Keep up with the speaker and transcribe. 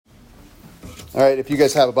All right, if you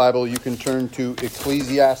guys have a Bible, you can turn to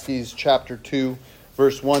Ecclesiastes chapter 2,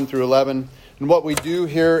 verse 1 through 11. And what we do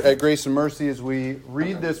here at Grace and Mercy is we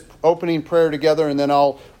read this opening prayer together, and then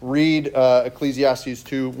I'll read Ecclesiastes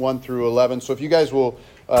 2, 1 through 11. So if you guys will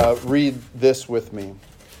read this with me,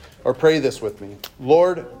 or pray this with me.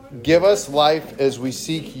 Lord, give us life as we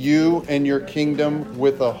seek you and your kingdom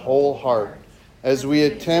with a whole heart, as we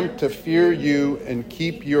attempt to fear you and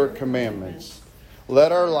keep your commandments.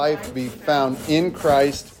 Let our life be found in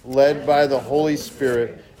Christ, led by the Holy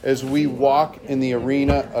Spirit, as we walk in the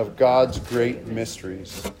arena of God's great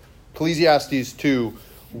mysteries. Ecclesiastes 2,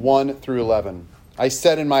 1 through 11. I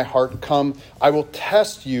said in my heart, come, I will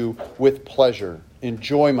test you with pleasure,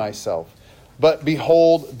 enjoy myself. But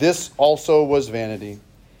behold, this also was vanity.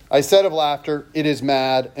 I said of laughter, it is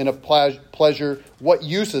mad, and of pleasure, what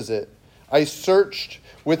use is it? I searched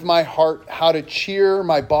with my heart how to cheer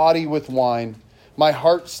my body with wine, my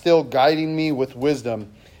heart still guiding me with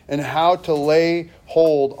wisdom, and how to lay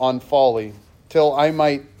hold on folly, till I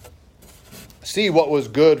might see what was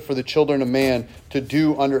good for the children of man to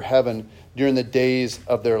do under heaven during the days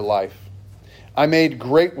of their life. I made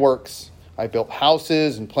great works. I built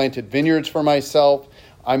houses and planted vineyards for myself.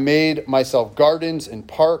 I made myself gardens and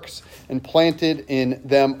parks and planted in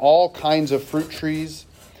them all kinds of fruit trees.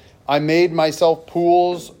 I made myself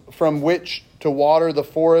pools from which to water the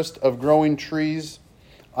forest of growing trees.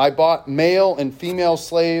 I bought male and female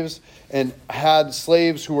slaves and had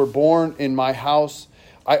slaves who were born in my house.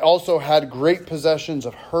 I also had great possessions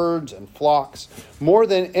of herds and flocks, more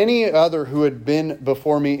than any other who had been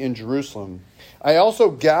before me in Jerusalem. I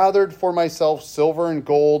also gathered for myself silver and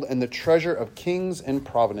gold and the treasure of kings and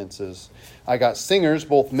provinces. I got singers,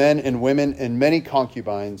 both men and women, and many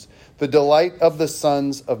concubines, the delight of the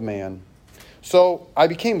sons of man. So I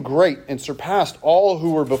became great and surpassed all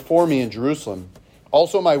who were before me in Jerusalem.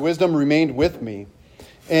 Also my wisdom remained with me,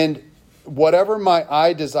 and whatever my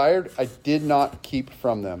eye desired, I did not keep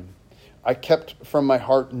from them. I kept from my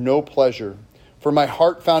heart no pleasure, for my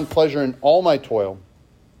heart found pleasure in all my toil.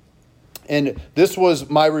 And this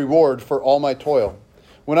was my reward for all my toil.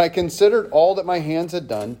 When I considered all that my hands had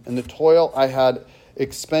done, and the toil I had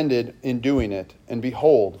expended in doing it, and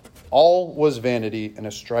behold, all was vanity and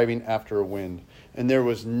a striving after a wind, and there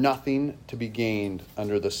was nothing to be gained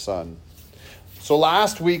under the sun. So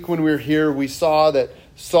last week when we were here, we saw that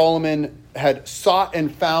Solomon had sought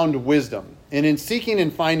and found wisdom. And in seeking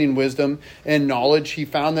and finding wisdom and knowledge, he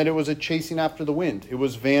found that it was a chasing after the wind. It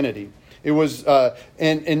was vanity. It was,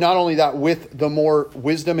 and not only that, with the more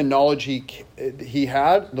wisdom and knowledge he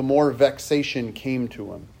had, the more vexation came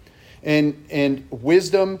to him. And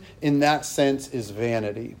wisdom in that sense is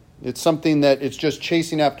vanity. It's something that it's just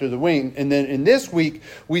chasing after the wind. And then in this week,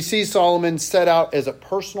 we see Solomon set out as a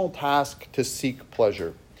personal task to seek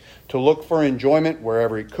pleasure, to look for enjoyment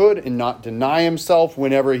wherever he could and not deny himself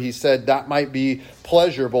whenever he said that might be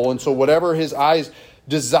pleasurable. And so whatever his eyes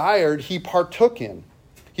desired, he partook in.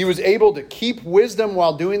 He was able to keep wisdom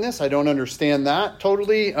while doing this. I don't understand that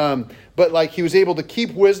totally. But he was able to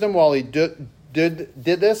keep wisdom while he did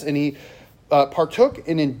this, and he partook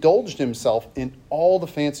and indulged himself in all the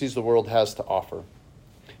fancies the world has to offer.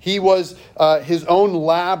 He was his own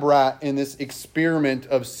lab rat in this experiment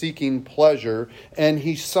of seeking pleasure, and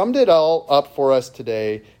he summed it all up for us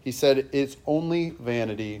today. He said, it's only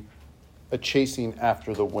vanity, a chasing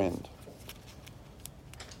after the wind.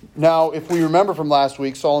 Now, if we remember from last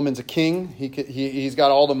week, Solomon's a king. He's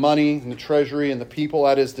got all the money and the treasury and the people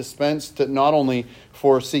at his dispense, to not only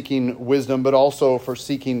for seeking wisdom, but also for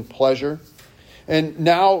seeking pleasure. And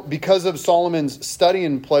now, because of Solomon's study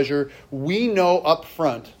in pleasure, we know up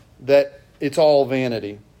front that it's all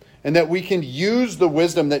vanity, and that we can use the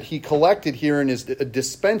wisdom that he collected here and is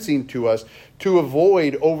dispensing to us to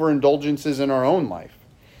avoid overindulgences in our own life.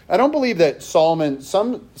 I don't believe that Solomon,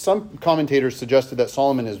 some commentators suggested that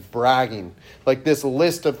Solomon is bragging. Like this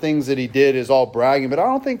list of things that he did is all bragging. But I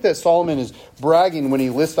don't think that Solomon is bragging when he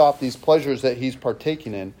lists off these pleasures that he's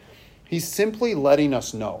partaking in. He's simply letting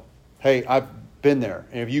us know, hey, I've been there.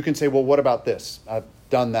 And if you can say, well, what about this? I've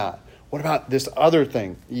done that. What about this other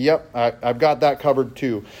thing? Yep, I've got that covered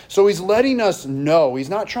too. So he's letting us know. He's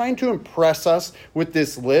not trying to impress us with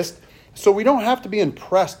this list. So we don't have to be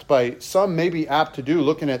impressed by some maybe apt to do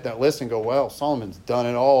looking at that list and go, well, Solomon's done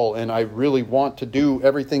it all, and I really want to do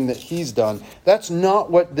everything that he's done. That's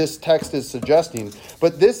not what this text is suggesting.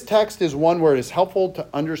 But this text is one where it is helpful to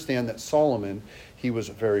understand that Solomon, he was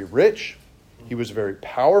very rich, he was very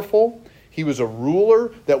powerful, He was a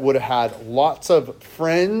ruler that would have had lots of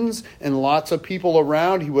friends and lots of people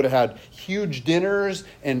around. He would have had huge dinners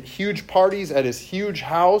and huge parties at his huge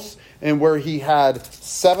house, and where he had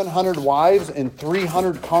 700 wives and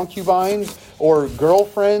 300 concubines or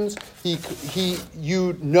girlfriends. He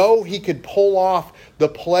could pull off the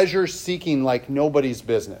pleasure seeking like nobody's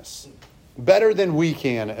business. Better than we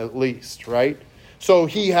can, at least, right? So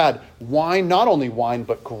he had wine, not only wine,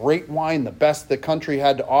 but great wine, the best the country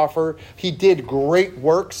had to offer. He did great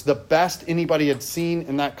works, the best anybody had seen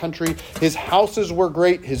in that country. His houses were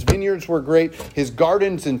great. His vineyards were great. His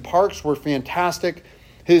gardens and parks were fantastic.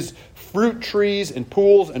 His fruit trees and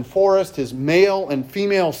pools and forests, his male and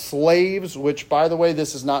female slaves, which, by the way,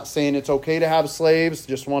 this is not saying it's okay to have slaves.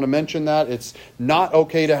 Just want to mention that. It's not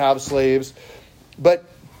okay to have slaves. But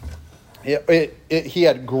he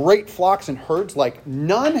had great flocks and herds like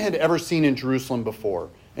none had ever seen in Jerusalem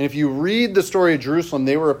before. And if you read the story of Jerusalem,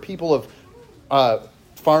 they were a people of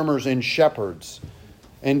farmers and shepherds.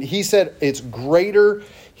 And he said it's greater.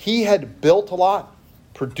 He had built a lot,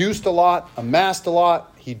 produced a lot, amassed a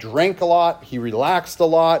lot. He drank a lot. He relaxed a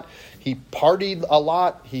lot. He partied a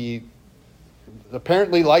lot. He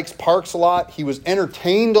apparently likes parks a lot. He was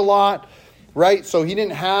entertained a lot, right? So he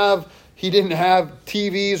didn't have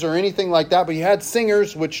TVs or anything like that, but he had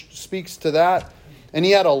singers, which speaks to that. And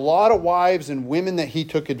he had a lot of wives and women that he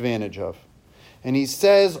took advantage of. And he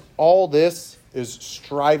says all this is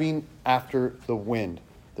striving after the wind.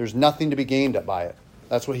 There's nothing to be gained by it.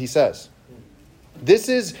 That's what he says. This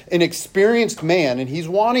is an experienced man, and he's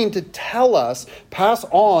wanting to tell us, pass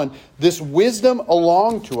on this wisdom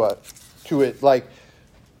along to it. Like,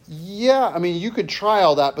 yeah, I mean, you could try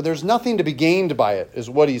all that, but there's nothing to be gained by it,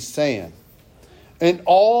 is what he's saying. And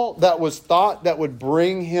all that was thought that would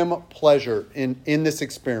bring him pleasure in this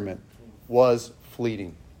experiment was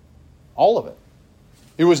fleeting. All of it.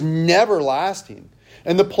 It was never lasting.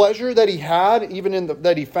 And the pleasure that he had, even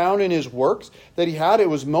that he found in his works, it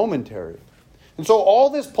was momentary. And so all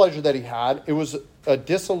this pleasure that he had, it was a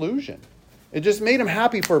disillusion. It just made him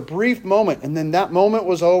happy for a brief moment. And then that moment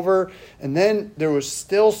was over. And then there was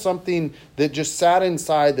still something that just sat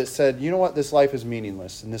inside that said, you know what? This life is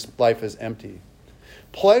meaningless and this life is empty.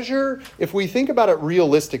 Pleasure, if we think about it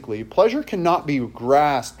realistically, pleasure cannot be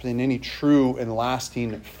grasped in any true and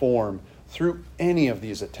lasting form through any of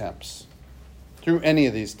these attempts.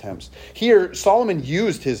 Here, Solomon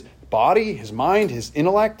used his body, his mind, his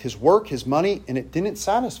intellect, his work, his money, and it didn't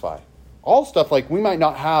satisfy. All stuff like we might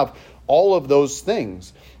not have all of those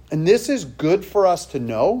things. And this is good for us to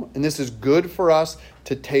know, and this is good for us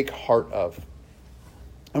to take heart of.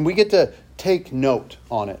 And we get to take note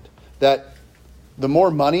on it, that the more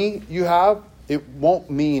money you have, it won't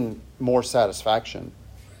mean more satisfaction.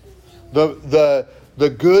 The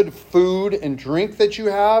good food and drink that you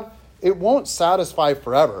have, it won't satisfy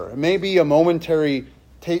forever. It may be a momentary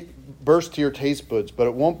burst to your taste buds, but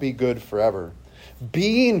it won't be good forever.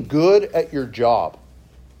 Being good at your job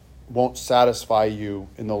won't satisfy you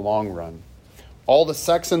in the long run. All the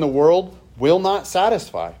sex in the world will not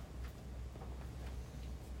satisfy.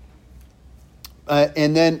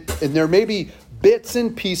 And there may be bits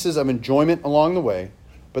and pieces of enjoyment along the way,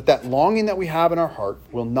 but that longing that we have in our heart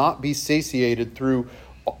will not be satiated through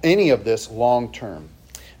any of this long term.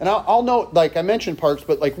 And I'll note, like I mentioned parks,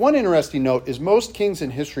 but like one interesting note is most kings in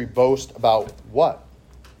history boast about what?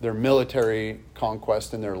 Their military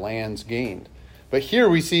conquest and their lands gained. But here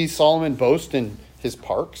we see Solomon boast in his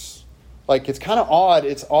parks. Like, it's kind of odd.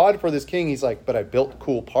 It's odd for this king. He's like, but I built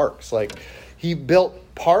cool parks. Like, he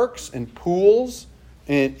built parks and pools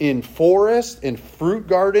in forests and fruit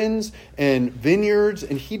gardens and vineyards,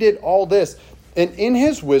 and he did all this. And in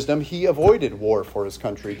his wisdom, he avoided war for his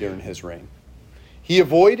country during his reign. He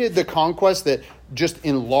avoided the conquest that just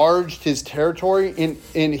enlarged his territory,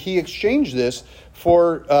 and he exchanged this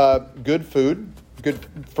for good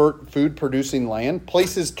food-producing land,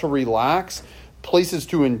 places to relax, places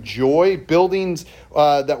to enjoy, buildings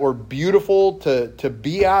that were beautiful to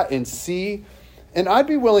be at and see. And I'd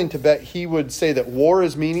be willing to bet he would say that war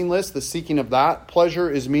is meaningless, the seeking of that pleasure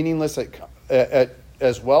is meaningless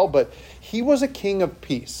as well, but he was a king of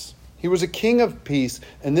peace. He was a king of peace,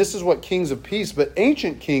 and this is what kings of peace, but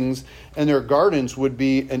ancient kings and their gardens would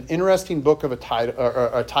be an interesting book of a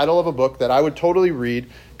title of a book that I would totally read,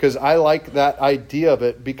 because I like that idea of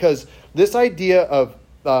it, because this idea of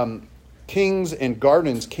kings and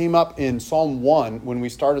gardens came up in Psalm 1 when we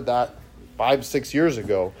started that 5-6 years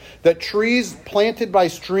ago. That trees planted by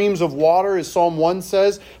streams of water, as Psalm 1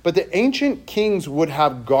 says, but the ancient kings would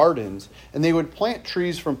have gardens, and they would plant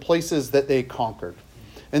trees from places that they conquered.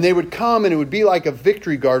 And they would come and it would be like a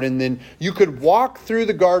victory garden. Then you could walk through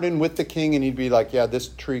the garden with the king and he'd be like, yeah, this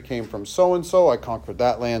tree came from so-and-so. I conquered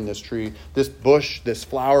that land. This tree, this bush, this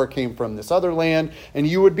flower came from this other land. And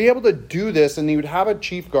you would be able to do this, and you would have a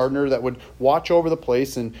chief gardener that would watch over the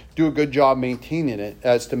place and do a good job maintaining it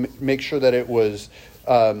as to make sure that it was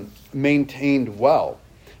maintained well.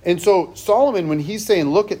 And so Solomon, when he's saying,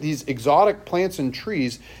 look at these exotic plants and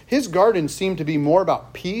trees, his garden seemed to be more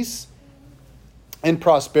about peace and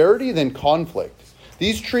prosperity than conflict.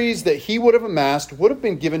 These trees that he would have amassed would have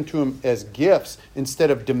been given to him as gifts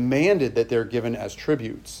instead of demanded that they're given as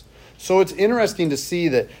tributes. So it's interesting to see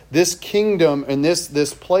that this kingdom and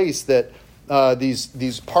this place that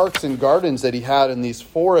these parks and gardens that he had and these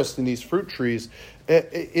forests and these fruit trees,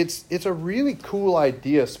 it's a really cool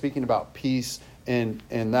idea, speaking about peace and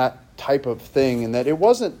that type of thing, and that it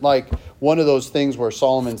wasn't like one of those things where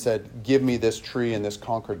Solomon said, give me this tree and this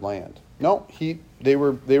conquered land. No, they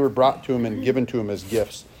were brought to him and given to him as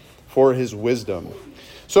gifts for his wisdom.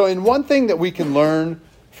 So, in one thing that we can learn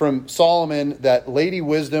from Solomon that Lady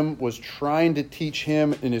Wisdom was trying to teach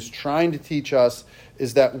him and is trying to teach us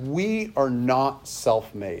is that we are not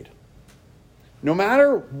self-made. No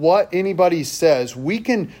matter what anybody says, we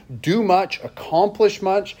can do much, accomplish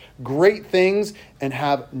much, great things, and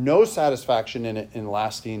have no satisfaction in it in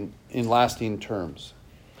lasting terms.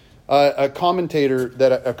 A commentary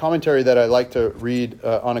that I like to read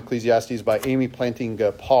on Ecclesiastes by Amy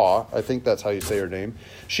Plantinga Paw, I think that's how you say her name.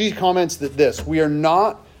 She comments that we are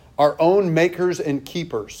not our own makers and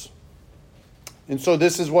keepers. And so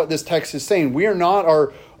this is what this text is saying. We are not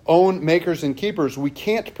our own makers and keepers. We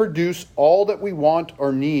can't produce all that we want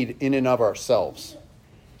or need in and of ourselves.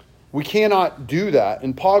 We cannot do that.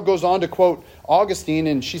 And Paul goes on to quote Augustine,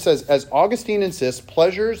 and she says, as Augustine insists,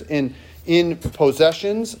 pleasures in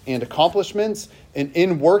possessions and accomplishments and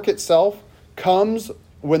in work itself comes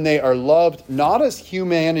when they are loved not as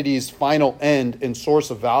humanity's final end and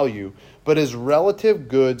source of value, but as relative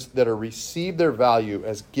goods that are received their value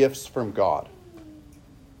as gifts from God.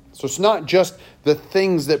 So it's not just the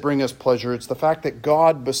things that bring us pleasure, it's the fact that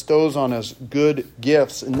God bestows on us good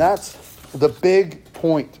gifts. And that's the big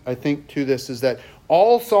point, I think, to this, is that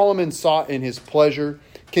all Solomon sought in his pleasure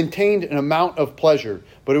contained an amount of pleasure,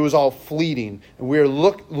 but it was all fleeting. And we are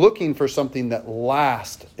looking for something that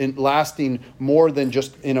lasts, and lasting more than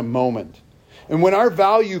just in a moment. And when our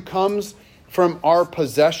value comes from our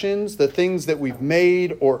possessions, the things that we've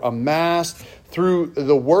made or amassed through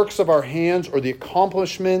the works of our hands or the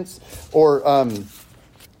accomplishments or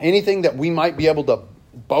anything that we might be able to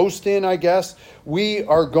boast in, I guess, we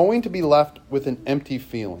are going to be left with an empty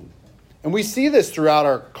feeling. And we see this throughout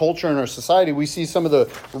our culture and our society. We see some of the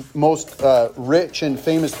most rich and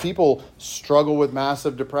famous people struggle with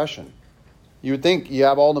massive depression. You would think you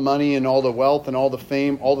have all the money and all the wealth and all the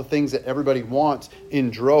fame, all the things that everybody wants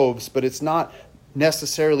in droves, but it's not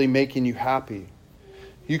necessarily making you happy.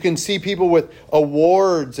 You can see people with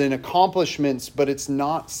awards and accomplishments, but it's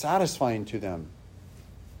not satisfying to them.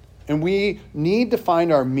 And we need to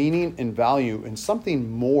find our meaning and value in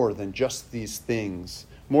something more than just these things,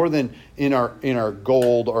 more than in our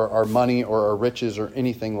gold or our money or our riches or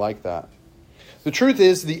anything like that. The truth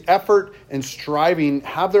is, the effort and striving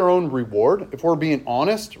have their own reward, if we're being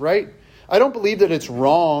honest, right? I don't believe that it's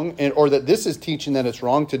wrong, or that this is teaching that it's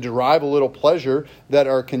wrong to derive a little pleasure that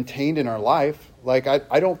are contained in our life. Like,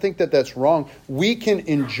 I don't think that that's wrong. We can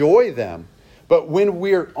enjoy them. But when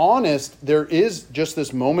we're honest, there is just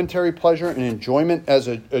this momentary pleasure and enjoyment as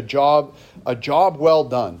a job well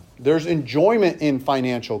done. There's enjoyment in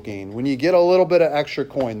financial gain. When you get a little bit of extra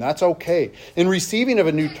coin, that's okay. In receiving of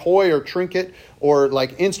a new toy or trinket or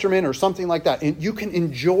like instrument or something like that, and you can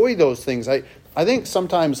enjoy those things. I think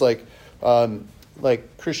sometimes like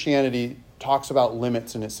Christianity talks about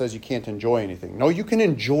limits and it says you can't enjoy anything. No, you can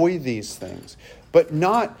enjoy these things, but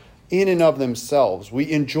not in and of themselves.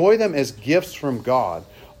 We enjoy them as gifts from God.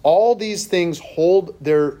 All these things hold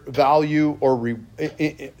their value or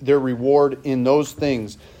their reward in those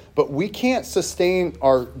things. But we can't sustain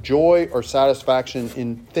our joy or satisfaction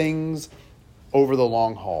in things over the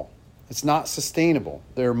long haul. It's not sustainable.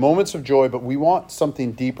 There are moments of joy, but we want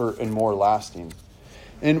something deeper and more lasting.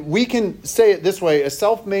 And we can say it this way: a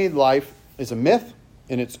self-made life is a myth,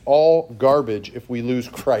 and it's all garbage if we lose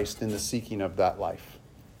Christ in the seeking of that life.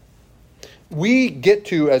 We get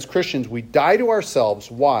to, as Christians, we die to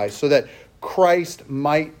ourselves. Why? So that Christ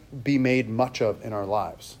might be made much of in our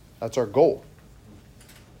lives. That's our goal.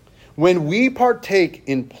 When we partake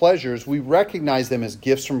in pleasures, we recognize them as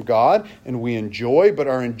gifts from God and we enjoy, but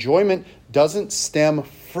our enjoyment doesn't stem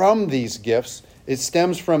from these gifts. It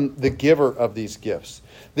stems from the giver of these gifts.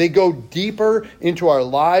 They go deeper into our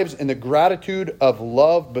lives in the gratitude of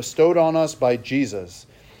love bestowed on us by Jesus.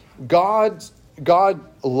 God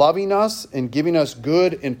loving us and giving us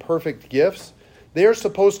good and perfect gifts, they are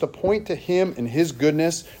supposed to point to Him and His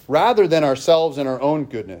goodness rather than ourselves and our own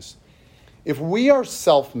goodness. If we are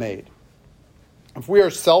self-made, if we are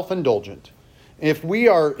self-indulgent, if we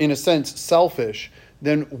are, in a sense, selfish,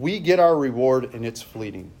 then we get our reward and it's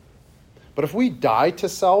fleeting. But if we die to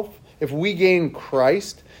self, if we gain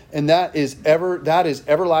Christ, and that is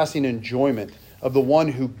everlasting enjoyment of the one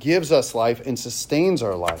who gives us life and sustains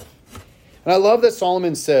our life. And I love that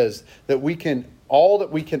Solomon says that all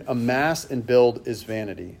that we can amass and build is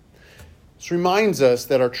vanity. This reminds us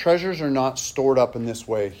that our treasures are not stored up in this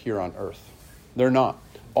way here on earth. They're not.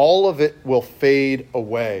 All of it will fade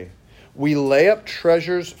away. We lay up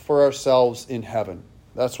treasures for ourselves in heaven.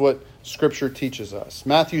 That's what Scripture teaches us.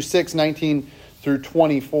 Matthew 6:19 through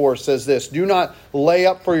 24 says this, "Do not lay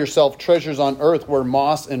up for yourself treasures on earth where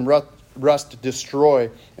moss and rust destroy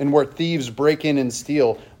and where thieves break in and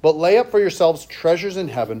steal. But lay up for yourselves treasures in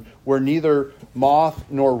heaven where neither moth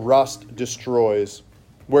nor rust destroys,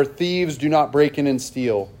 where thieves do not break in and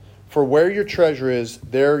steal. For where your treasure is,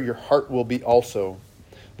 there your heart will be also.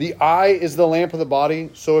 The eye is the lamp of the body,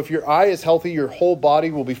 so if your eye is healthy, your whole body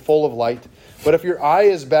will be full of light. But if your eye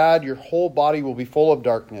is bad, your whole body will be full of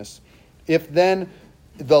darkness. If then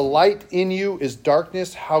the light in you is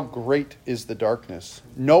darkness, how great is the darkness?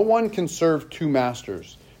 No one can serve two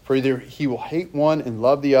masters, for either he will hate one and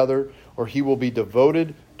love the other, or he will be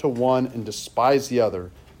devoted to one and despise the other.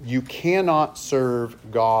 You cannot serve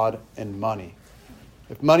God and money."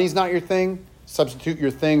 If money's not your thing, substitute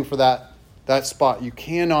your thing for that spot. You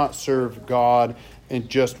cannot serve God and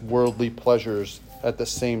just worldly pleasures at the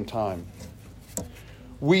same time.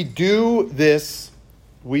 We do this,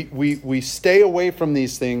 we stay away from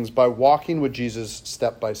these things by walking with Jesus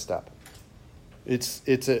step by step.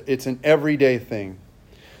 It's an everyday thing.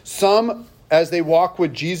 Some, as they walk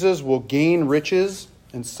with Jesus, will gain riches,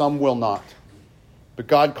 and some will not. But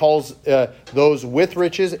God calls those with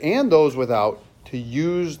riches and those without to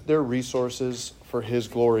use their resources for His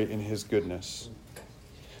glory and His goodness.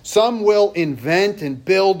 Some will invent and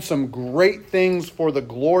build some great things for the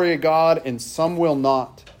glory of God, and some will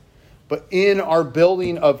not. But in our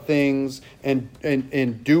building of things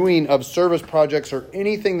and doing of service projects or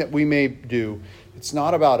anything that we may do, it's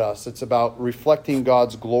not about us. It's about reflecting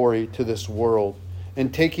God's glory to this world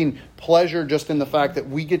and taking pleasure just in the fact that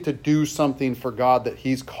we get to do something for God that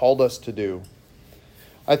He's called us to do.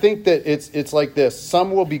 I think that it's like this.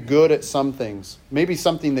 Some will be good at some things. Maybe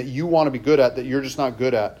something that you want to be good at that you're just not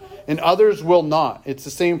good at. And others will not. It's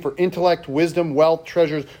the same for intellect, wisdom, wealth,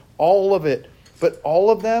 treasures, all of it. But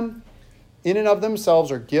all of them, in and of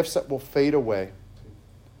themselves, are gifts that will fade away.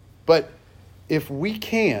 But if we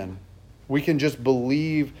can just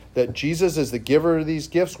believe that Jesus is the giver of these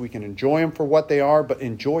gifts. We can enjoy Him for what they are, but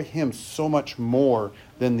enjoy Him so much more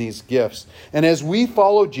than these gifts. And as we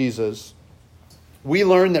follow Jesus, we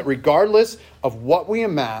learn that regardless of what we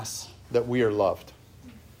amass, that we are loved.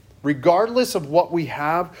 Regardless of what we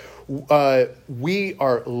have, we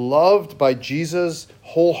are loved by Jesus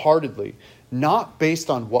wholeheartedly, not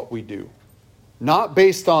based on what we do, not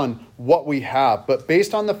based on what we have, but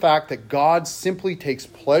based on the fact that God simply takes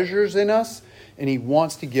pleasures in us and He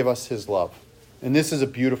wants to give us His love. And this is a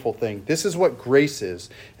beautiful thing. This is what grace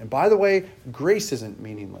is. And by the way, grace isn't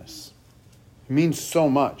meaningless. It means so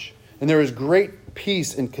much. And there is great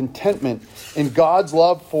peace and contentment in God's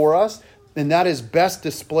love for us. And that is best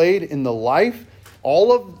displayed in the life,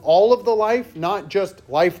 all of the life, not just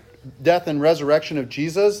life, death, and resurrection of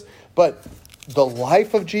Jesus, but the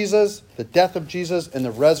life of Jesus, the death of Jesus, and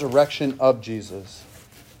the resurrection of Jesus.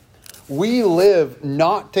 We live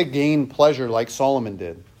not to gain pleasure like Solomon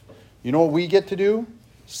did. You know what we get to do?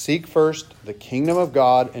 Seek first the kingdom of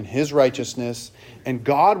God and His righteousness, and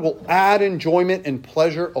God will add enjoyment and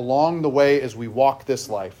pleasure along the way as we walk this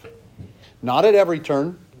life. Not at every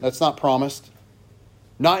turn. That's not promised.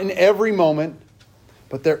 Not in every moment.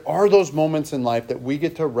 But there are those moments in life that we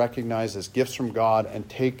get to recognize as gifts from God and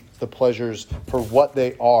take the pleasures for what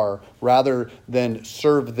they are rather than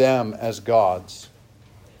serve them as gods.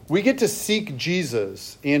 We get to seek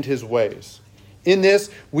Jesus and His ways. In this,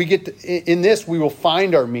 we will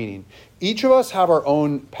find our meaning. Each of us have our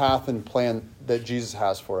own path and plan that Jesus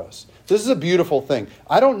has for us. This is a beautiful thing.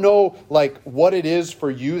 I don't know what it is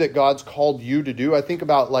for you that God's called you to do. I think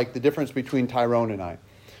about the difference between Tyrone and I.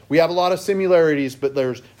 We have a lot of similarities, but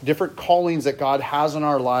there's different callings that God has in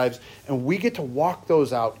our lives, and we get to walk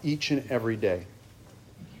those out each and every day.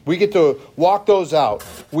 We get to walk those out.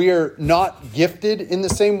 We are not gifted in the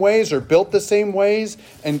same ways or built the same ways,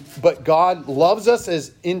 but God loves us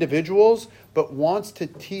as individuals, but wants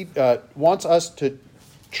us to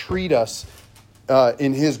treat us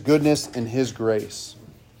in His goodness and His grace.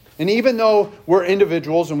 And even though we're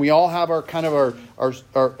individuals and we all have our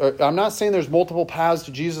I'm not saying there's multiple paths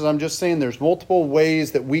to Jesus. I'm just saying there's multiple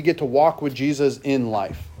ways that we get to walk with Jesus in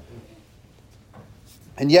life.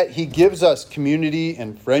 And yet He gives us community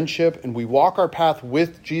and friendship, and we walk our path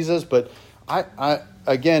with Jesus. But I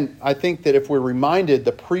think that if we're reminded,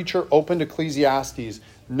 the preacher opened Ecclesiastes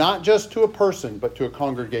not just to a person, but to a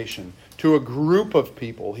congregation, to a group of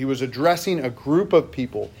people. He was addressing a group of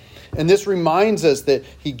people. And this reminds us that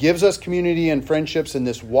He gives us community and friendships, and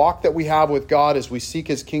this walk that we have with God as we seek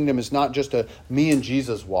His kingdom is not just a me and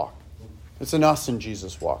Jesus walk. It's an us and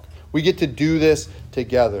Jesus walk. We get to do this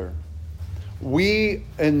together. We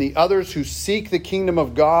and the others who seek the kingdom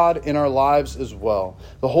of God in our lives as well.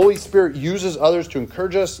 The Holy Spirit uses others to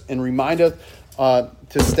encourage us and remind us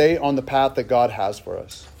to stay on the path that God has for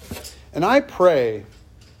us. And I pray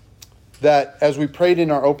that as we prayed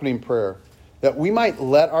in our opening prayer, that we might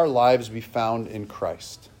let our lives be found in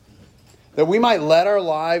Christ. That we might let our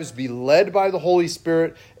lives be led by the Holy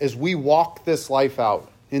Spirit as we walk this life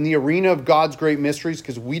out in the arena of God's great mysteries,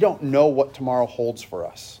 because we don't know what tomorrow holds for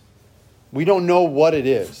us. We don't know what it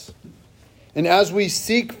is. And as we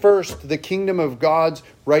seek first the kingdom of God's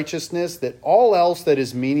righteousness, that all else that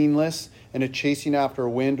is meaningless and a chasing after a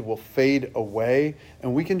wind will fade away,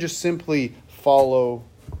 and we can just simply follow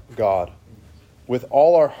God with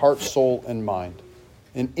all our heart, soul, and mind.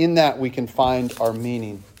 And in that we can find our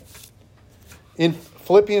meaning. In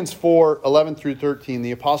Philippians 4:11 through 13,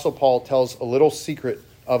 the Apostle Paul tells a little secret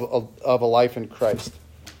of a life in Christ.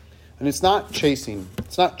 And it's not chasing.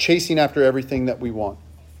 It's not chasing after everything that we want.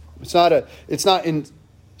 It's not in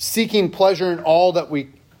seeking pleasure in all that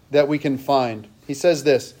we can find. He says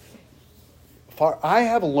this, "For I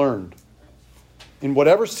have learned in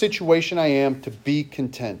whatever situation I am to be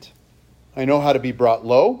content. I know how to be brought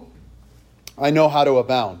low. I know how to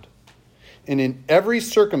abound. And in every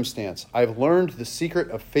circumstance, I've learned the secret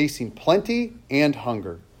of facing plenty and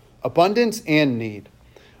hunger, abundance and need.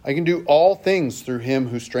 I can do all things through Him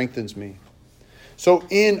who strengthens me." So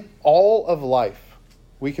in all of life,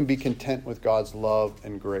 we can be content with God's love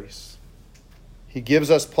and grace. He gives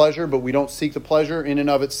us pleasure, but we don't seek the pleasure in and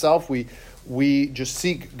of itself. We just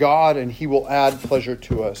seek God, and He will add pleasure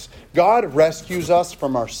to us. God rescues us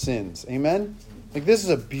from our sins. Amen? This is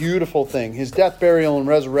a beautiful thing. His death, burial, and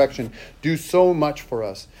resurrection do so much for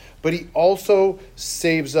us. But He also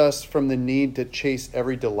saves us from the need to chase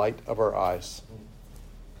every delight of our eyes.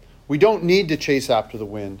 We don't need to chase after the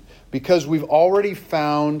wind because we've already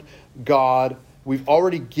found God. We've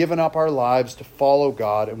already given up our lives to follow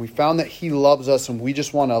God, and we found that He loves us, and we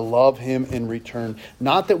just want to love Him in return.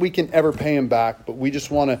 Not that we can ever pay Him back, but we just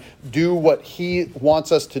want to do what He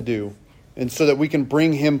wants us to do, and so that we can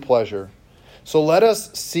bring Him pleasure. So let us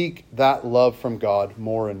seek that love from God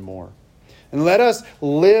more and more. And let us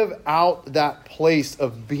live out that place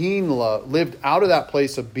of being loved,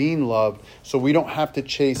 so we don't have to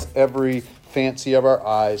chase every fancy of our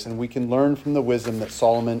eyes, and we can learn from the wisdom that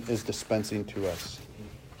Solomon is dispensing to us.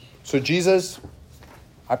 So Jesus,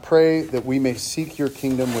 I pray that we may seek Your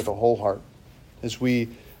kingdom with a whole heart as we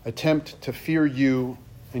attempt to fear You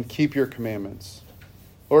and keep Your commandments.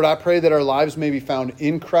 Lord, I pray that our lives may be found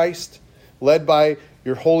in Christ, led by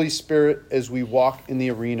Your Holy Spirit as we walk in the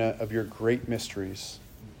arena of Your great mysteries.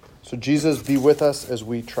 So Jesus, be with us as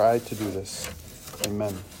we try to do this.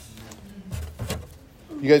 Amen.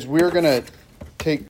 You guys, we're going to